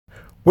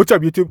What's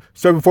up, YouTube?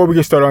 So before we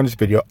get started on this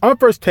video, on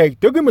First Take,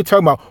 they're going to be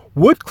talking about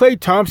would Klay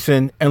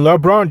Thompson and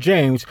LeBron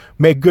James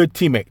make good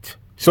teammates?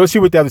 So let's see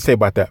what they have to say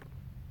about that.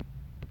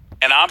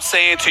 And I'm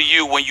saying to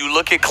you, when you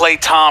look at Klay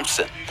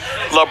Thompson,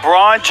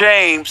 LeBron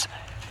James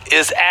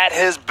is at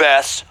his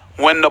best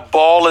when the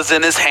ball is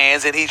in his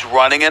hands and he's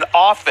running an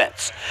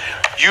offense.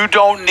 You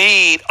don't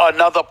need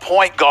another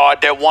point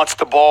guard that wants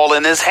the ball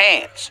in his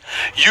hands.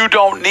 You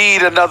don't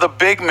need another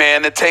big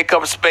man to take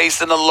up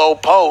space in the low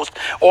post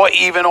or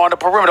even on the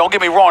perimeter. Don't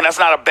get me wrong, that's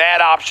not a bad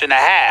option to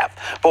have.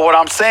 But what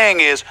I'm saying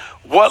is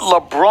what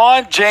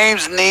LeBron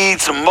James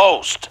needs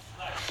most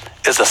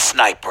is a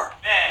sniper.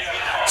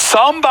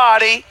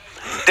 Somebody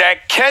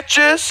that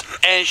catches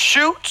and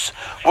shoots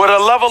with a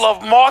level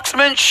of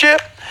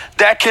marksmanship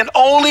that can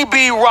only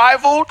be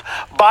rivaled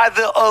by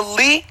the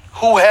elite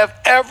who have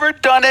ever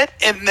done it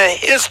in the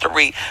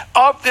history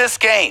of this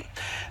game.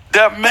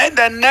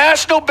 The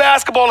National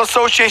Basketball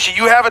Association,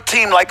 you have a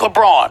team like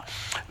LeBron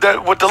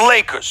with the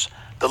Lakers.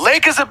 The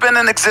Lakers have been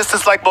in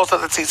existence like most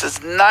other teams since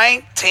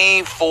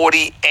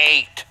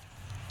 1948.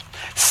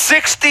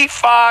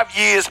 65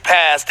 years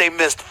past, they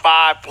missed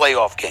five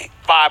playoff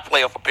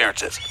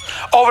appearances.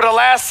 Over the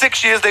last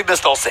 6 years, they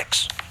missed all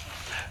six.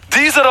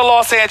 These are the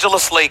Los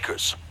Angeles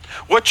Lakers.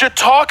 What you're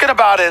talking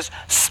about is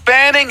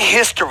spanning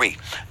history.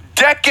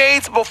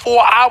 Decades before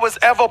I was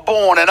ever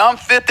born, and I'm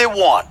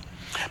 51,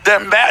 there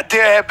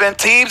have been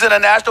teams in the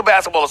National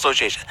Basketball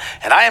Association.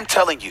 And I am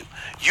telling you,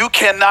 you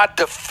cannot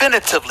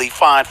definitively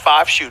find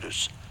five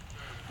shooters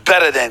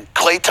better than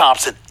Klay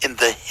Thompson in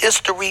the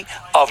history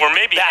of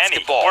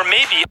basketball.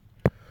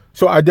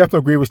 So I definitely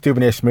agree with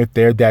Stephen A. Smith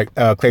there that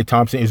Klay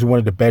Thompson is one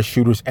of the best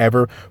shooters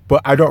ever,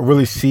 but I don't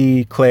really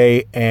see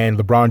Klay and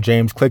LeBron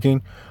James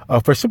clicking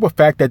for a simple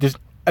fact that there's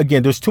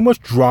too much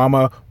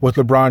drama with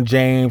LeBron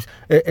James.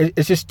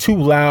 It's just too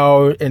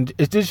loud, and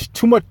it's just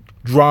too much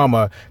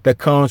drama that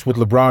comes with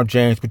LeBron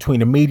James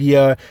between the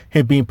media,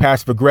 him being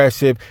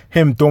passive-aggressive,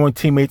 him throwing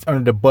teammates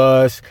under the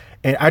bus.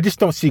 And I just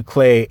don't see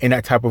Klay in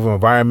that type of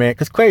environment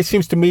because Klay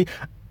seems to me,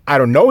 I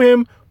don't know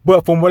him,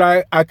 but from what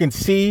I can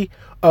see,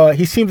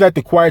 he seems like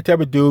the quiet type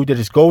of dude that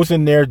just goes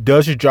in there,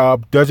 does his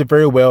job, does it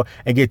very well,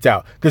 and gets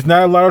out. There's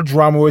not a lot of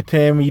drama with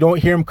him. You don't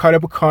hear him caught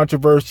up with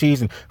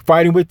controversies and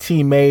fighting with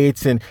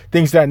teammates and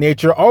things of that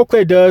nature. All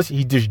Klay does,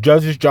 he just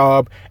does his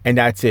job, and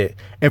that's it.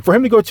 And for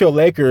him to go to the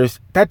Lakers,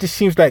 that just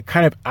seems like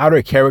kind of out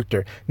of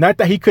character. Not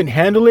that he couldn't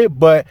handle it,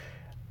 but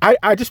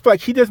I just feel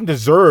like he doesn't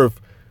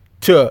deserve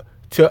to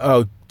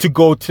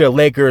go to the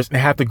Lakers and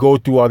have to go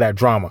through all that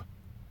drama.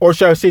 Or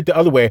should I say it the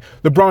other way?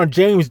 LeBron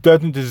James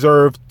doesn't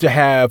deserve to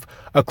have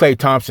a Klay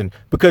Thompson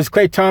because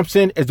Klay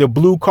Thompson is a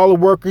blue-collar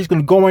worker. He's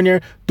going to go in there,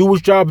 do his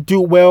job,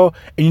 do it well,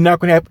 and you're not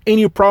going to have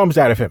any problems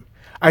out of him.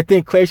 I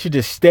think Klay should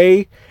just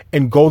stay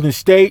in Golden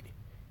State,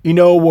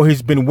 where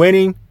he's been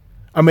winning.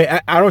 I mean,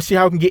 I don't see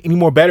how it can get any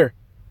more better.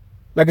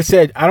 Like I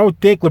said, I don't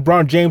think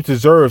LeBron James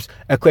deserves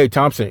a Klay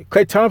Thompson.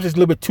 Klay Thompson's a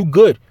little bit too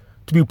good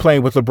to be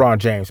playing with LeBron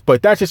James,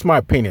 but that's just my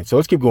opinion. So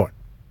let's keep going.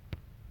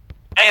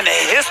 In the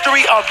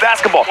history of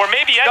basketball. Or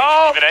maybe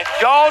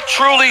y'all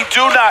truly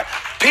do not,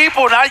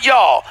 people, not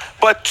y'all,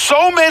 but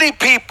so many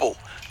people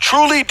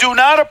truly do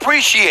not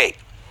appreciate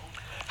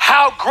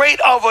how great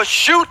of a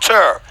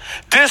shooter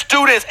this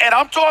dude is. And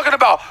I'm talking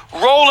about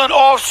rolling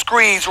off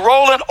screens,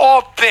 rolling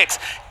off picks,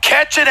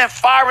 catching and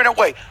firing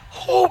away.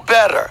 Who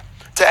better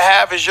to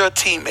have as your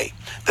teammate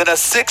than a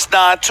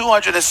 6'9",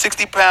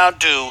 260-pound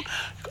dude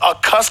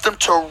accustomed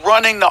to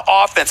running the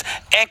offense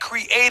and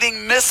creating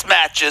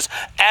mismatches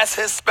as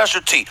his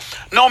specialty?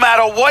 No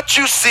matter what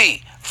you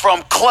see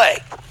from Klay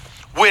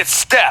with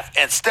Steph,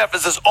 and Steph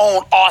is his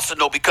own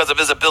arsenal because of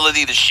his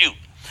ability to shoot.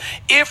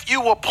 If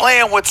you were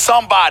playing with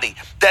somebody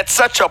that's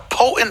such a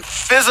potent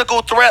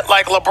physical threat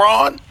like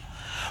LeBron,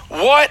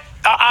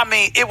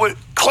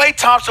 Klay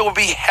Thompson would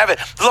be heaven.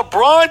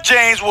 LeBron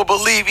James will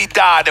believe he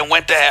died and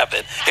went to heaven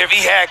if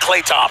he had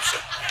Klay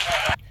Thompson.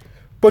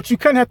 But you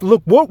kind of have to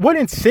look, what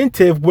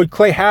incentive would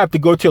Klay have to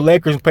go to the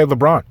Lakers and play with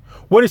LeBron?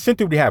 What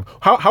incentive would he have?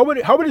 How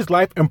would his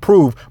life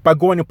improve by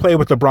going to play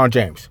with LeBron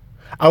James?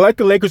 I like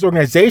the Lakers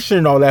organization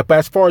and all that, but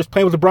as far as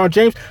playing with LeBron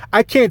James,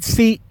 I can't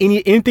see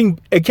anything.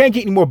 It can't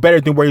get any more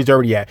better than where he's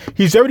already at.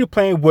 He's already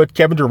playing with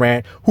Kevin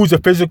Durant, who's a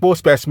physical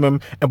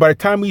specimen, and by the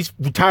time he's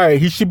retired,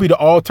 he should be the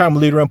all-time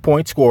leader in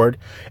points scored.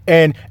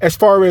 And as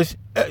far as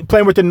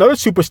playing with another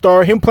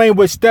superstar, him playing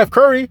with Steph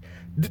Curry,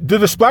 they're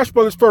the Splash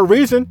Brothers for a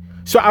reason.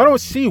 So I don't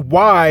see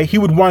why he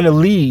would want to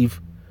leave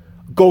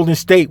Golden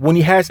State when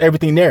he has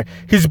everything there.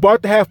 He's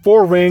about to have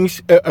 4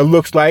 rings, it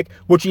looks like,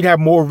 which he'd have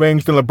more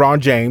rings than LeBron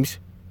James.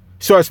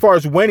 So as far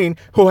as winning,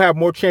 he'll have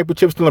more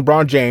championships than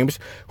LeBron James.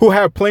 He'll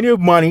have plenty of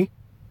money.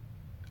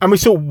 I mean,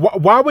 so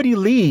why would he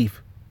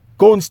leave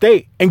Golden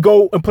State and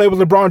go and play with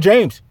LeBron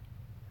James?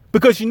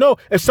 Because,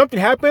 if something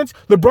happens,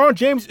 LeBron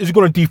James is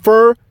going to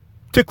defer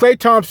to Klay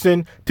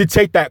Thompson to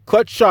take that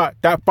clutch shot,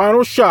 that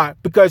final shot,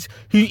 because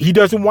he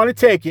doesn't want to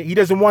take it. He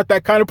doesn't want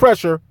that kind of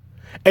pressure.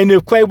 And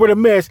if Klay were to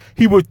miss,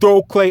 he would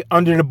throw Klay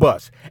under the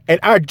bus. And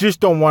I just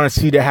don't want to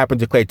see that happen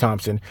to Klay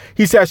Thompson.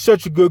 He's had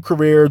such a good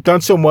career,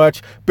 done so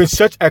much, been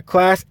such a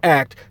class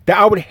act that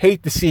I would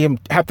hate to see him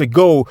have to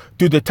go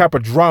through the type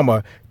of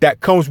drama that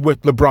comes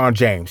with LeBron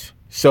James.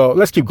 So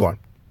let's keep going.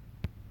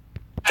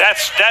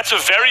 That's a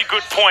very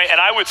good point, and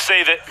I would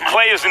say that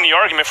Klay is in the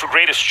argument for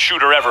greatest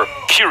shooter ever,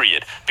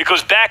 period.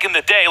 Because back in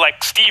the day,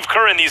 like Steve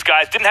Kerr and these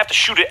guys didn't have to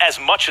shoot it as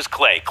much as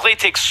Klay. Klay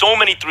takes so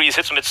many threes,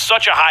 hits them at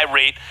such a high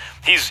rate.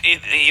 He's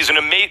an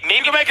amazing. Maybe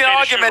you can make an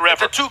argument that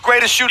the two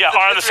greatest shooters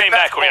are on the same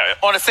backcourt.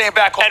 On the same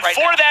backcourt. And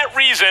for that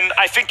reason,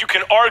 I think you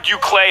can argue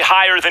Klay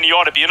higher than he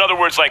ought to be. In other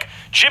words, like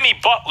Jimmy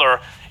Butler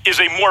is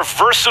a more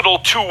versatile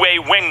two-way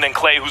wing than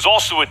Klay, who's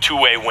also a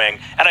two-way wing.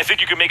 And I think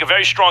you can make a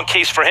very strong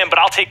case for him, but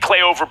I'll take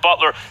Klay over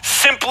Butler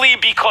simply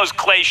because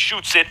Klay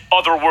shoots it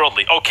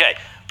otherworldly. Okay,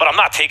 but I'm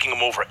not taking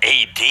him over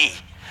AD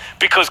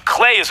because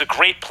Klay is a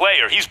great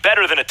player. He's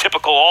better than a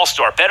typical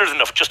all-star, better than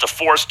just a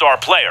four-star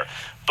player,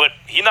 but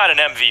he's not an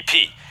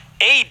MVP.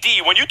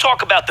 AD, when you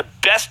talk about the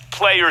best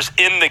players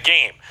in the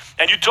game,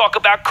 and you talk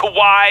about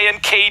Kawhi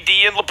and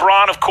KD and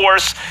LeBron, of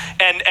course,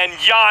 and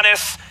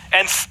Giannis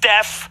and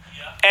Steph,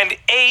 and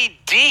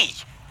AD.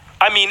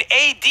 I mean,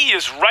 AD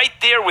is right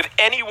there with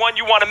anyone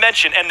you want to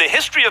mention. And the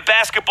history of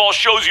basketball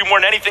shows you more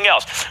than anything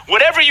else.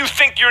 Whatever you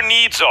think your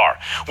needs are,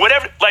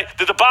 whatever, like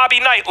the Bobby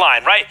Knight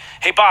line, right?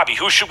 Hey, Bobby,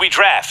 who should we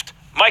draft?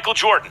 Michael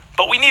Jordan.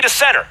 But we need a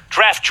center.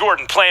 Draft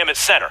Jordan, play him at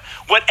center.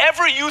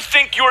 Whatever you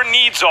think your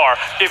needs are,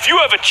 if you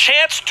have a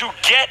chance to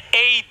get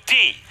AD,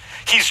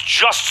 he's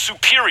just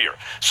superior.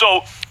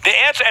 So the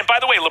answer, and by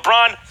the way,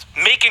 LeBron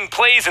making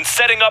plays and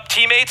setting up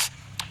teammates,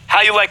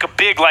 how you like a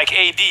big like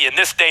AD in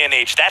this day and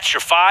age? That's your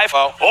five?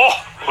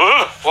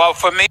 Well,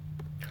 for me.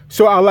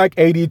 So I like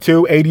AD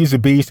too. AD is a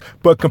beast,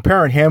 but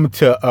comparing him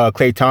to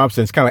Klay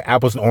Thompson, it's kind of like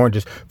apples and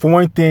oranges. For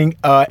one thing,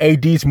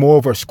 AD's more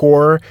of a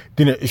scorer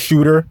than a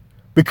shooter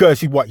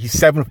because he's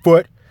 7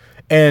 foot,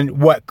 and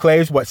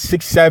Klay's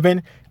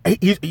 6'7".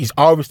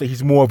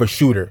 He's more of a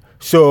shooter.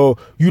 So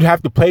you'd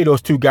have to play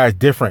those two guys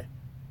different.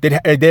 They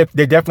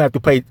definitely have to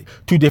play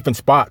two different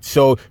spots.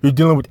 So you're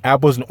dealing with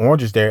apples and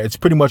oranges there. It's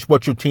pretty much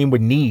what your team would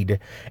need.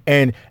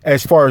 And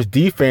as far as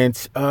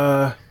defense,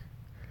 like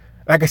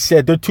I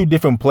said, they're two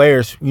different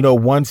players. You know,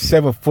 one's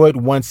 7 foot,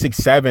 one's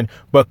 6'7".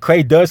 But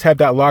Klay does have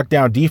that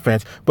lockdown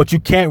defense. But you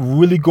can't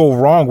really go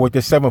wrong with the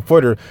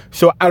 7-footer.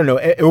 So I don't know.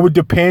 It would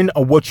depend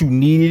on what you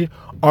needed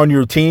on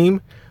your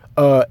team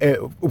for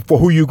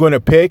who you're going to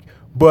pick.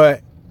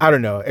 But I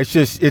don't know.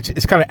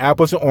 It's kind of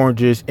apples and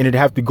oranges, and it'd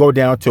have to go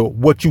down to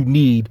what you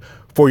need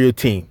for your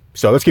team.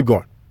 So let's keep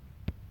going.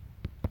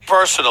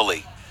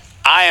 Personally,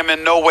 I am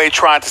in no way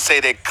trying to say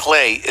that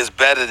Klay is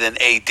better than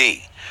AD.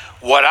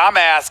 What I'm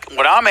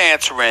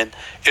answering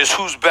is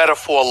who's better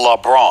for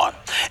LeBron.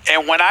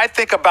 And when I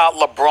think about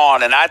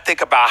LeBron and I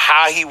think about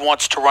how he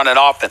wants to run an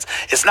offense,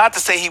 it's not to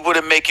say he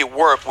wouldn't make it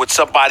work with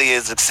somebody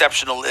as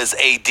exceptional as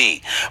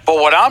AD. But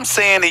what I'm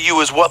saying to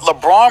you is what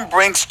LeBron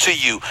brings to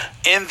you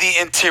in the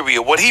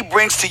interior, what he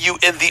brings to you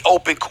in the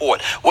open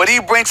court, what he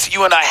brings to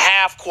you in a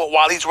half court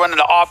while he's running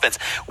the offense,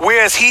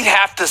 whereas he'd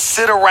have to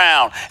sit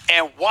around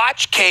and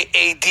watch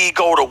KAD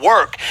go to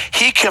work,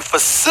 he can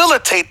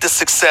facilitate the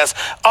success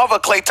of a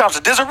Klay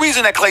Thompson. There's a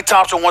reason that Klay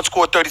Thompson once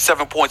scored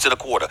 37 points in a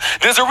quarter.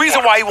 There's a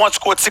reason why he once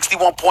scored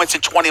 61 points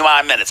in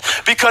 29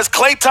 minutes. Because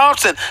Klay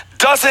Thompson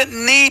doesn't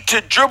need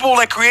to dribble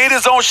and create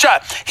his own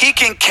shot. He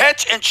can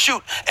catch and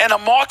shoot, and a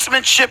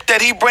marksmanship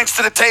that he brings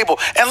to the table.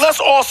 And let's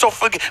also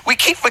forget, we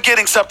keep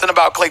forgetting something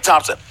about Klay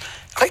Thompson.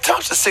 Klay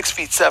Thompson's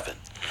 6'7".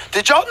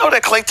 Did y'all know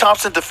that Klay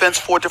Thompson defends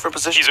 4 different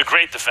positions? He's a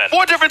great defender.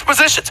 4 different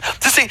positions.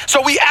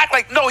 So we act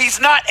like, no, he's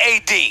not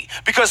AD,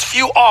 because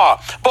few are.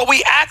 But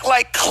we act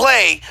like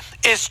Klay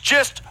is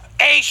just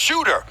a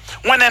shooter,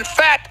 when in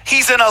fact,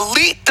 he's an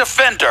elite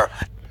defender.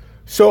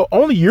 So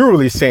only you're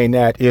really saying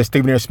that is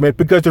Stephen A. Smith,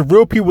 because the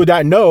real people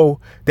that know,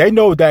 they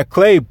know that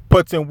Klay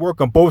puts in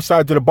work on both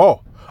sides of the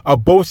ball.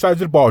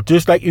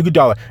 Just like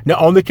Iguodala.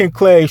 Not only can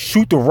Klay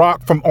shoot the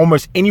rock from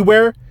almost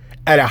anywhere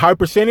at a high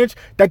percentage,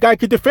 that guy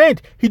could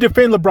defend. He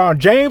defended LeBron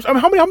James. I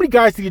mean, how many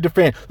guys did he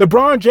defend?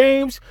 LeBron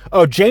James,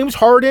 James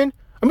Harden.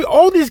 I mean,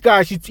 all these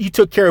guys he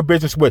took care of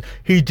business with.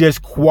 He's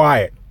just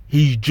quiet.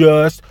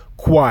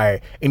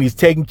 And he's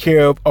taking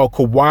care of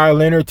Kawhi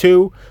Leonard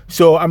too.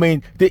 So, I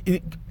mean,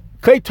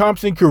 Klay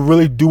Thompson could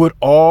really do it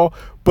all.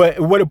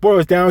 But what it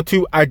boils down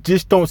to, I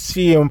just don't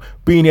see him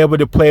being able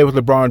to play with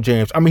LeBron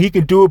James. I mean, he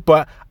can do it,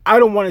 but I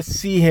don't want to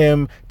see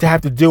him to have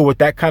to deal with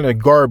that kind of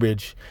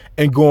garbage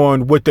and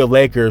going with the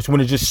Lakers when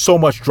there's just so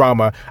much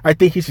drama. I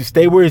think he should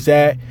stay where he's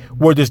at,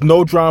 where there's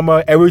no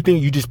drama, everything.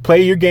 You just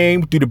play your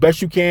game, do the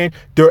best you can.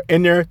 They're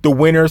in there, the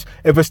winners.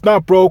 If it's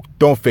not broke,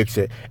 don't fix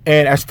it.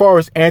 And as far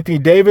as Anthony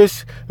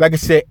Davis, like I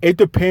said, it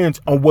depends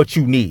on what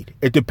you need.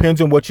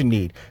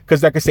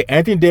 Because like I said,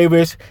 Anthony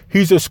Davis,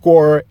 he's a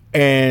scorer,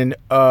 and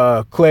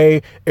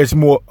Klay is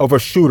more of a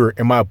shooter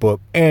in my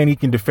book, and he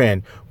can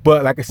defend.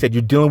 But like I said,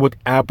 you're dealing with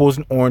apples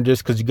and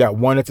oranges because you got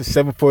one that's a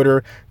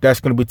 7-footer that's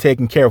going to be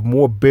taking care of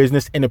more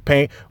business in the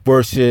paint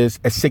versus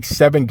a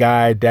 6'7"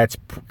 guy that's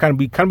kind of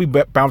be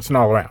bouncing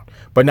all around,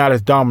 but not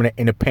as dominant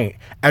in the paint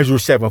as your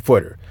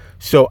 7-footer.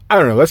 So I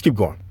don't know. Let's keep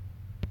going.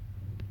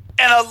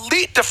 An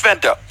elite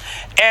defender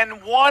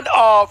and one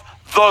of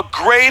the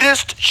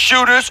greatest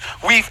shooters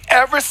we've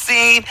ever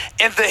seen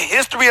in the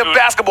history of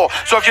basketball.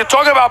 So if you're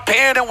talking about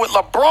pairing him with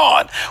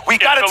LeBron, we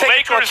got to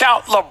take into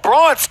account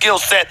LeBron's skill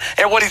set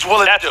and what he's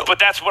willing to do. But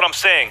that's what I'm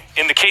saying.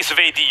 In the case of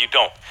AD, you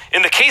don't.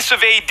 In the case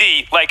of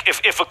AD, like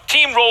if a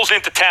team rolls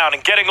into town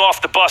and getting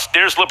off the bus,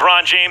 there's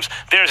LeBron James,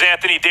 there's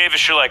Anthony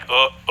Davis, you're like,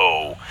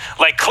 uh-oh.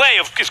 Like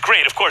Klay is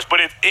great, of course,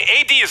 but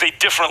AD is a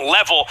different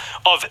level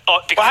of...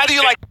 well, how do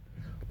you like...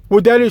 Well,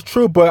 that is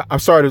true, but I'm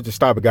sorry to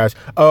stop it, guys.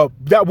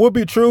 That would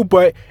be true,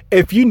 but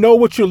if you know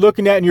what you're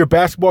looking at and you're a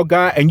basketball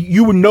guy, and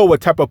you would know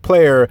what type of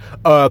player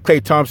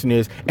Klay Thompson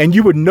is, and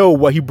you would know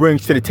what he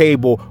brings to the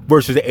table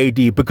versus the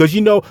AD, because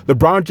you know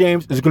LeBron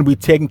James is going to be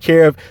taking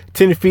care of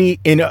 10 feet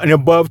and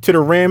above to the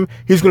rim.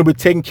 He's going to be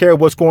taking care of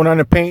what's going on in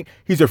the paint.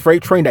 He's a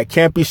freight train that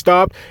can't be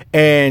stopped,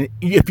 and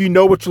if you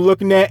know what you're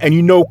looking at and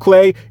you know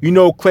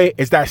Klay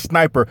is that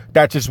sniper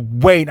that's just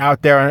waiting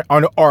out there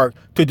on the arc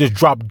to just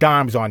drop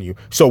dimes on you.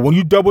 So when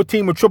you double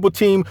team or triple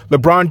team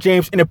LeBron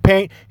James in the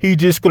paint, he's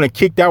just going to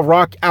kick that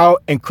rock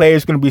out, and Klay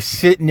is going to be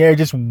sitting there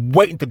just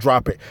waiting to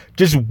drop it.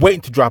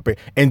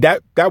 And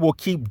that will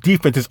keep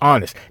defenses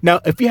honest. Now,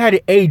 if you had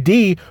an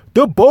AD,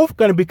 they're both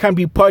going to be kind of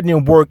be putting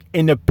in work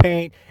in the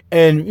paint,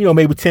 and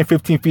maybe 10,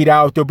 15 feet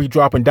out, they'll be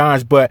dropping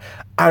dimes. But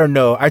I don't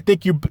know. I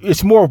think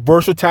it's more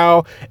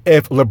versatile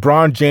if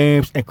LeBron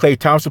James and Klay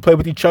Thompson play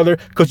with each other,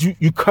 because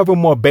you cover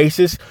more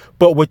bases.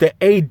 But with the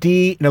AD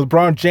and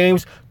LeBron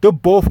James, they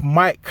both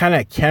might kind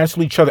of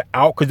cancel each other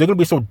out because they're going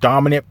to be so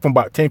dominant from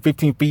about 10,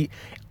 15 feet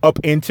up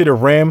into the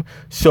rim.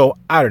 So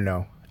I don't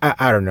know.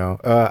 I don't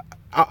know.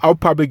 I'll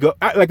probably go.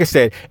 Like I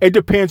said, it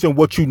depends on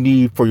what you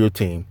need for your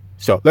team.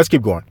 So let's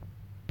keep going.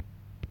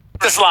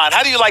 This line.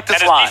 How do you like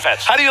this line?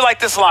 Defense. How do you like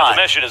this line?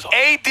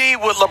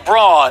 AD with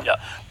LeBron,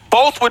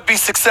 both would be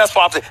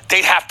successful.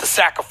 They'd have to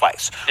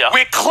sacrifice. Yeah.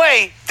 With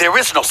Klay, there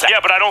is no sacrifice.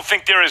 Yeah, but I don't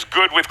think they're as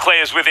good with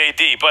Klay as with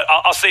AD. But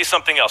I'll say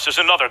something else. There's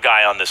another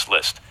guy on this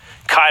list,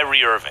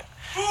 Kyrie Irving.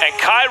 And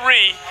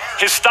Kyrie,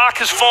 his stock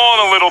has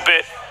fallen a little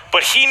bit,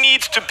 but he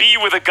needs to be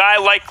with a guy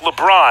like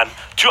LeBron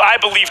I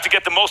believe, to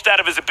get the most out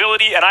of his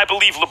ability, and I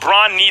believe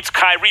LeBron needs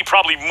Kyrie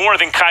probably more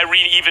than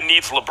Kyrie even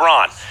needs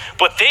LeBron.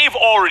 But they've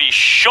already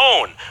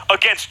shown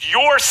against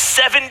your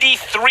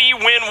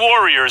 73-win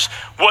Warriors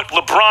what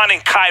LeBron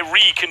and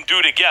Kyrie can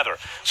do together.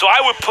 So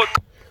I would put...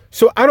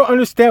 So I don't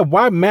understand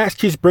why Max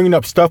keeps bringing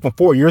up stuff from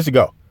 4 years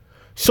ago.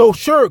 So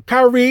sure,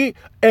 Kyrie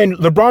and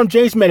LeBron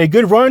James made a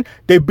good run.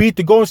 They beat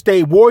the Golden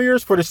State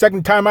Warriors for the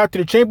second time out to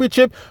the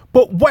championship.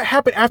 But what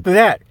happened after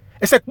that?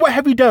 It's like, what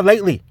have you done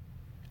lately?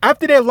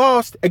 After they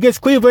lost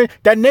against Cleveland,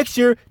 that next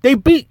year, they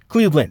beat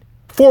Cleveland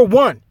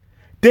 4-1.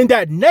 Then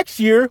that next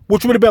year,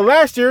 which would have been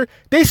last year,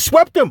 they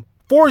swept them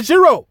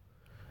 4-0.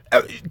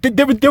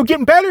 They were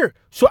getting better.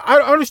 So I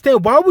don't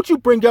understand. Why would you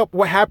bring up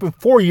what happened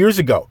 4 years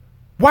ago?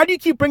 Why do you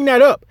keep bringing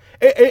that up?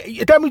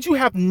 That means you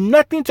have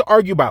nothing to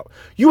argue about.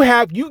 You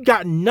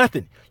got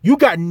nothing. You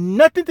got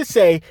nothing to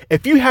say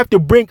if you have to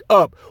bring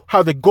up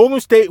how the Golden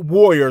State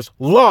Warriors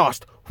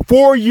lost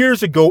 4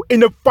 years ago in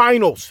the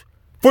finals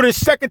for the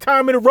second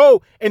time in a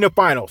row in the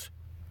finals.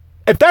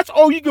 If that's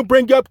all you can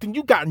bring up, then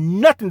you got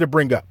nothing to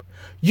bring up.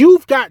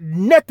 You've got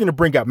nothing to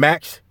bring up,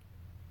 Max.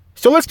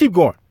 So let's keep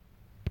going.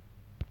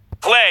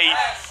 Klay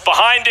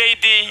behind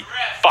AD,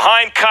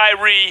 behind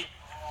Kyrie,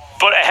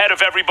 but ahead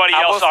of everybody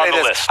else on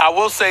the list. I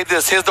will say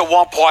this. Here's the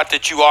one part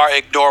that you are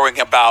ignoring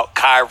about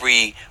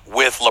Kyrie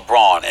with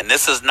LeBron. And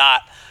this is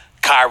not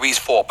Kyrie's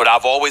fault, but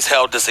I've always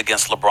held this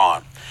against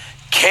LeBron.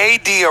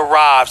 KD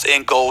arrives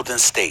in Golden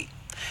State.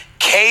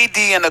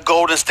 KD and the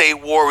Golden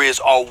State Warriors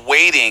are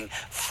waiting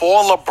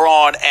for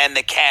LeBron and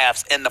the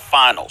Cavs in the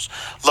finals.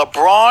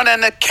 LeBron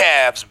and the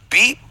Cavs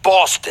beat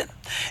Boston.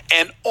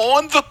 And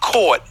on the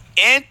court,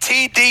 in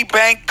TD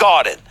Bank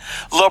Garden,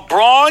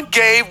 LeBron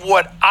gave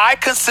what I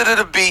consider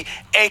to be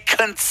a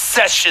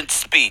concession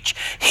speech.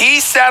 He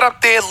sat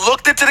up there,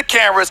 looked into the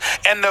cameras,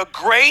 and the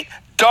great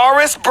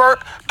Doris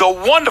Burke, the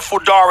wonderful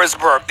Doris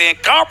Burke, the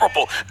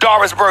incomparable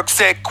Doris Burke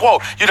said,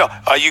 quote, you know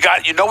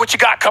what you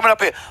got coming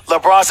up here.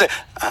 LeBron said,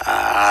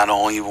 I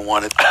don't even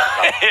want to think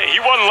about it. He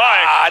wasn't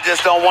lying. I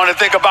just don't want to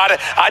think about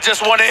it. I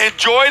just want to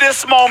enjoy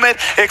this moment,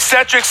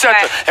 etc.,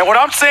 etc. And what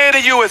I'm saying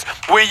to you is,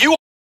 when you